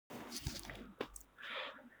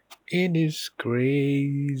In this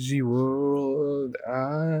crazy world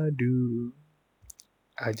I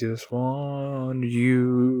just want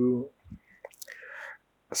you.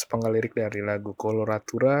 Sepenggal lirik dari lagu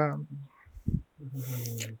Coloratura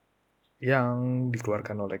yang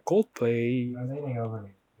dikeluarkan oleh Coldplay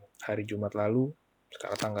hari Jumat lalu,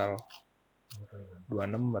 sekarang tanggal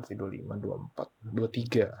 26, berarti 25, 24,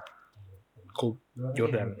 23. Cold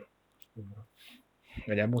Jordan.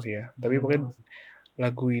 Nggak nyambung sih ya. Tapi pokoknya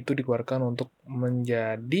lagu itu dikeluarkan untuk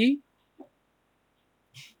menjadi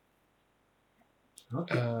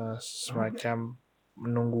semacam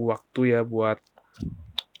menunggu waktu ya buat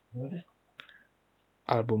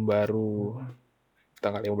album baru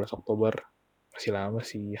tanggal 15 Oktober. Masih lama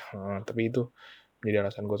sih, tapi itu menjadi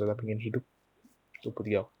alasan gue tetap ingin hidup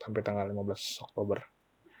 23 sampai tanggal 15 Oktober.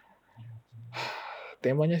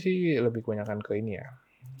 Temanya sih lebih kebanyakan ke ini ya,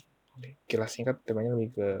 kilas singkat temanya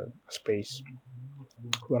lebih ke space,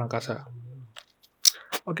 luar angkasa.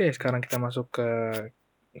 Oke, sekarang kita masuk ke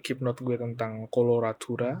keep note gue tentang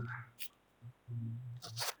Coloratura.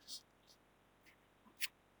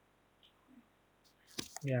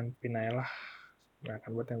 Yang pin aja lah, nggak akan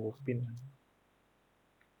buat yang gue pin.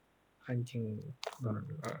 Anjing,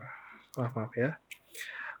 maaf ya.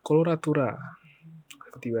 Coloratura,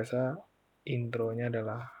 seperti biasa intronya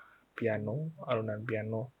adalah piano, alunan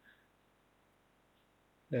piano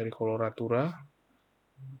dari Coloratura.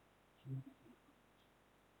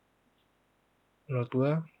 Menurut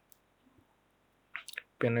gue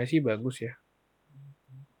pianonya sih bagus ya,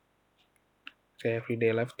 kayak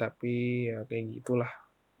Everyday Life, tapi ya kayak gitulah.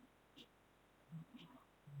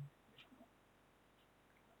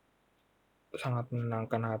 Sangat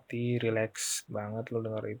menenangkan hati, relax banget lo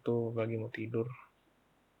denger itu lagi mau tidur.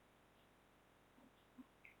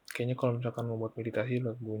 Kayaknya kalau misalkan mau buat meditasi,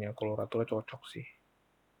 lagunya Coloratura cocok sih.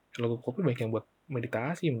 Lagu kopi banyak yang buat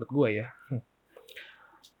meditasi menurut gue ya.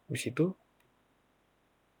 Habis itu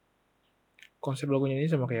konsep lagunya ini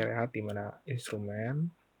sama kayak Rehat, dimana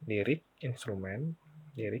instrumen, lirik, instrumen,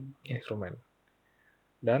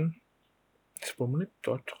 dan 10 menit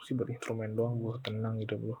cocok sih buat instrumen doang, buat tenang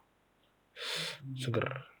gitu bro, seger.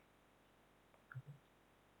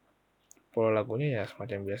 Pola lagunya ya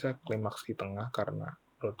semacam biasa, klimaks di tengah, karena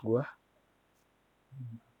menurut gue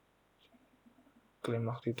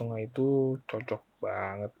klimaks di tengah itu cocok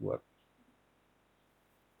banget buat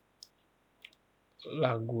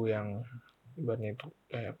lagu yang ibaratnya itu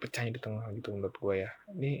pecahnya di tengah gitu menurut gue ya.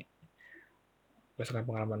 Ini berdasarkan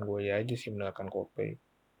pengalaman gue ya aja sih mendengarkan Coldplay.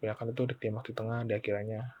 Kebanyakan itu di klimaks di tengah, di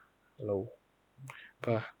akhirnya low.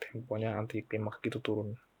 Temponya anti klimaks gitu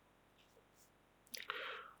turun.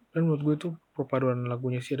 Dan menurut gue itu perpaduan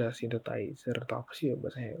lagunya sih ada synthesizer atau apa sih ya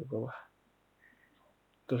bahasanya ya, bawah.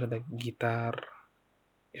 Terus ada gitar.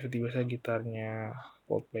 Seperti biasa gitarnya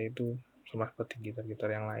Coldplay itu sama seperti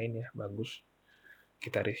gitar-gitar yang lain ya, bagus.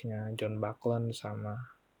 Gitarisnya John Buckland sama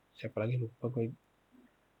siapa lagi lupa gue,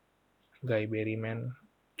 Guy Berryman.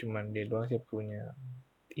 Cuman dia doang sih punya,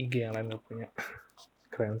 IG yang lain gak punya.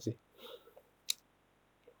 Keren sih.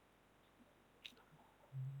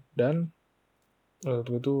 Dan menurut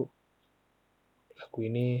gue tuh lagu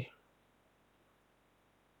ini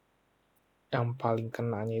yang paling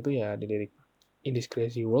kenanya itu ya di lirik In this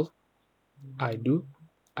crazy world I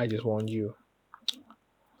just want you.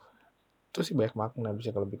 Itu sih banyak makna, bisa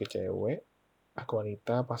lebih ke cewek, ke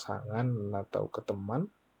wanita, pasangan, atau ke teman,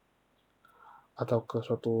 atau ke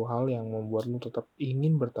suatu hal yang membuat lu tetap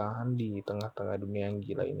ingin bertahan di tengah-tengah dunia yang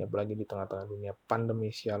gila ini, apalagi di tengah-tengah dunia pandemi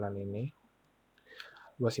sialan ini.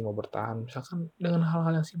 Lu masih mau bertahan, misalkan dengan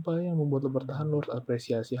hal-hal yang simpel yang membuat lu bertahan, lu harus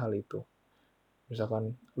apresiasi hal itu.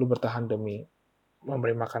 Misalkan lu bertahan demi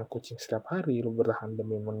memberi makan kucing setiap hari, lu bertahan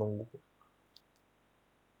demi menunggu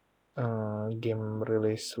game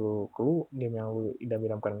rilis game yang lu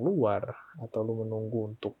idam-idamkan keluar, atau lu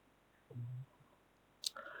menunggu untuk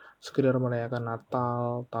sekedar merayakan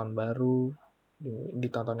Natal, tahun baru di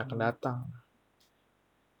tahun-tahun yang akan datang.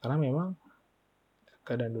 Karena memang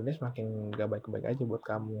keadaan dunia semakin gak baik-baik aja buat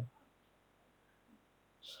kamu.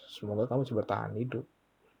 Semoga kamu bisa bertahan hidup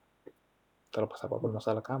terlepas apapun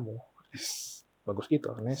masalah kamu. Bagus gitu,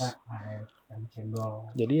 Nes.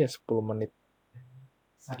 Jadi ya 10 menit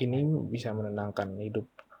ini bisa menenangkan hidup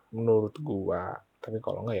menurut gua. Tapi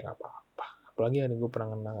kalau enggak ya gak apa-apa. Apalagi ada gue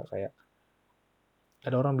pernah ngenang kayak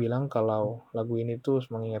ada orang bilang kalau lagu ini tuh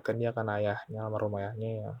mengingatkan dia akan ayahnya, almarhum ayahnya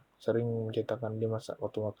yang sering menceritakan dia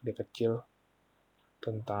waktu dia kecil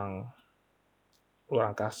tentang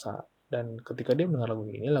luar angkasa. Dan ketika dia mendengar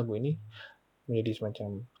lagu ini menjadi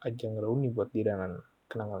semacam ajang reuni buat dia dengan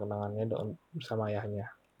kenangan-kenangannya bersama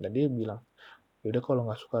ayahnya. Dan dia bilang, Yaudah kalau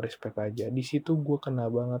nggak suka respect aja. Di situ gue kena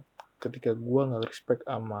banget ketika gue nggak respect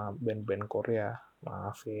sama band-band Korea.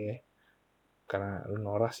 Maaf ya, karena lu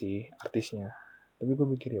norak sih artisnya. Tapi gue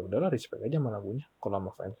mikir ya udahlah respect aja sama lagunya. Kalau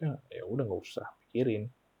sama fansnya ya udah nggak usah pikirin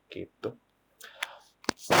gitu.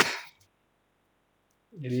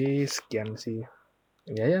 Jadi sekian sih.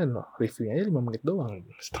 Ya no, reviewnya aja 5 menit doang,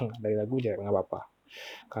 setengah dari lagu aja nggak apa-apa.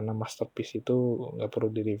 Karena masterpiece itu nggak perlu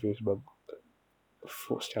direview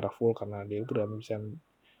secara full karena dia itu udah bisa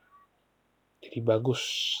jadi bagus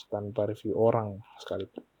tanpa review orang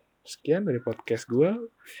sekalipun. Sekian dari podcast gue.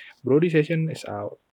 Brody Session is out.